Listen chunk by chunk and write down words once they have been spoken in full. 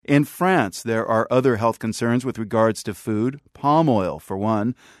In France, there are other health concerns with regards to food. Palm oil, for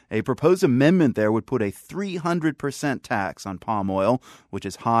one. A proposed amendment there would put a 300% tax on palm oil, which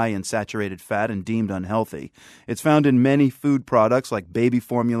is high in saturated fat and deemed unhealthy. It's found in many food products like baby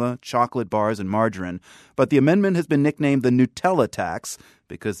formula, chocolate bars, and margarine. But the amendment has been nicknamed the Nutella tax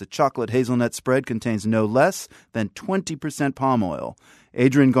because the chocolate-hazelnut spread contains no less than 20% palm oil.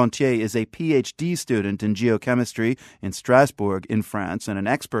 Adrien Gontier is a PhD student in geochemistry in Strasbourg in France and an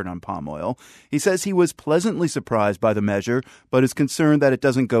expert on palm oil. He says he was pleasantly surprised by the measure, but is concerned that it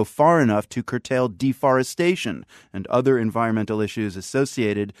doesn't go far enough to curtail deforestation and other environmental issues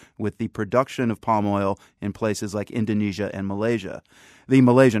associated with the production of palm oil in places like Indonesia and Malaysia. The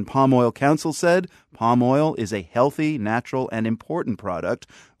Malaysian Palm Oil Council said palm oil is a healthy, natural, and important product,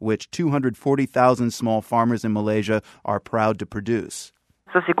 which 240,000 small farmers in Malaysia are proud to produce.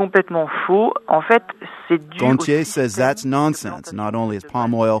 Ça, c'est complètement faux. En fait, c'est dû Gontier says that's nonsense. Not only is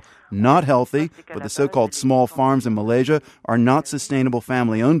palm oil not healthy, but the so-called small farms in Malaysia are not sustainable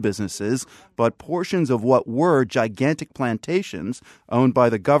family-owned businesses, but portions of what were gigantic plantations owned by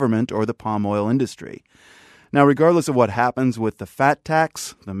the government or the palm oil industry. Now, regardless of what happens with the fat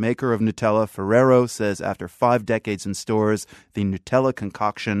tax, the maker of Nutella, Ferrero, says after 5 decades in stores, the Nutella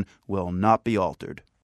concoction will not be altered.